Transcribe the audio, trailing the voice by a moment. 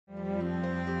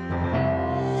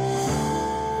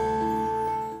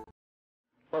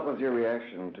what was your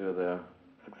reaction to the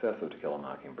success of To Kill a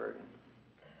Mockingbird?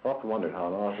 I often wondered how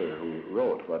an author who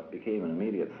wrote what became an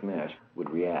immediate smash would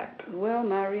react. Well,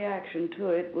 my reaction to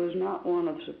it was not one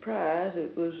of surprise,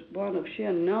 it was one of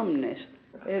sheer numbness.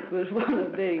 It was one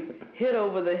of being hit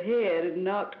over the head and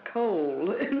knocked cold.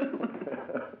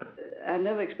 I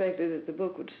never expected that the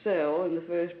book would sell in the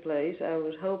first place. I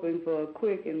was hoping for a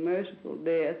quick and merciful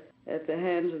death at the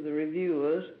hands of the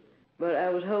reviewers, but I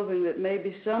was hoping that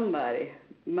maybe somebody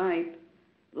might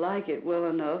like it well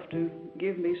enough to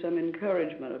give me some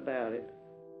encouragement about it.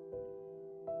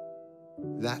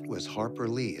 That was Harper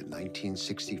Lee in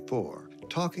 1964,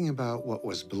 talking about what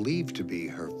was believed to be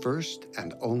her first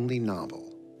and only novel.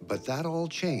 But that all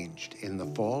changed in the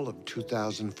fall of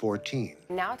 2014.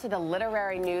 Now to the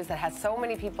literary news that has so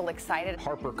many people excited.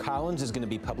 HarperCollins is going to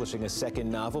be publishing a second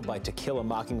novel by To Kill a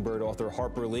Mockingbird author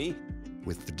Harper Lee.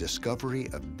 With the discovery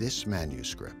of this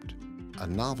manuscript, a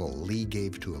novel Lee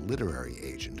gave to a literary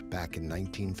agent back in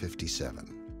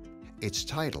 1957. Its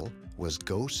title was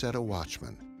Go Set a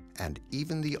Watchman, and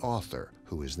even the author,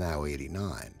 who is now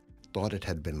 89, thought it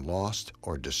had been lost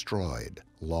or destroyed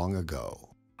long ago.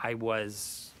 I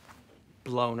was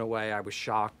blown away. I was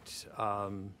shocked.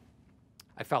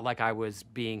 I felt like I was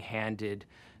being handed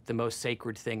the most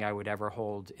sacred thing I would ever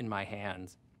hold in my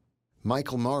hands.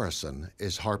 Michael Morrison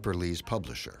is Harper Lee's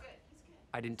publisher.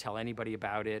 I didn't tell anybody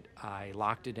about it. I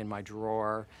locked it in my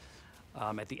drawer.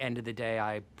 At the end of the day,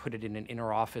 I put it in an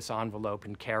inner office envelope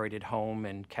and carried it home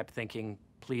and kept thinking,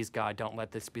 please, God, don't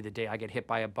let this be the day I get hit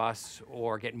by a bus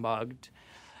or get mugged.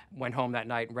 Went home that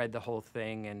night and read the whole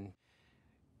thing and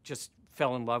just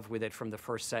fell in love with it from the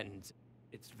first sentence.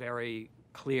 It's very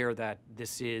clear that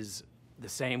this is the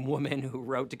same woman who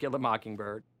wrote To Kill a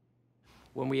Mockingbird.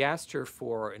 When we asked her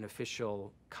for an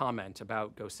official comment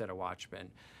about Go Set a Watchman,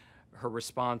 her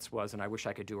response was, and I wish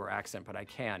I could do her accent, but I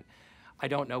can't, I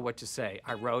don't know what to say.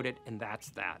 I wrote it, and that's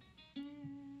that.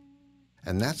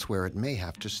 And that's where it may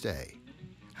have to stay.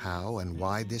 How and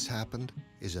why this happened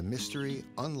is a mystery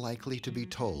unlikely to be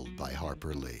told by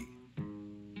Harper Lee.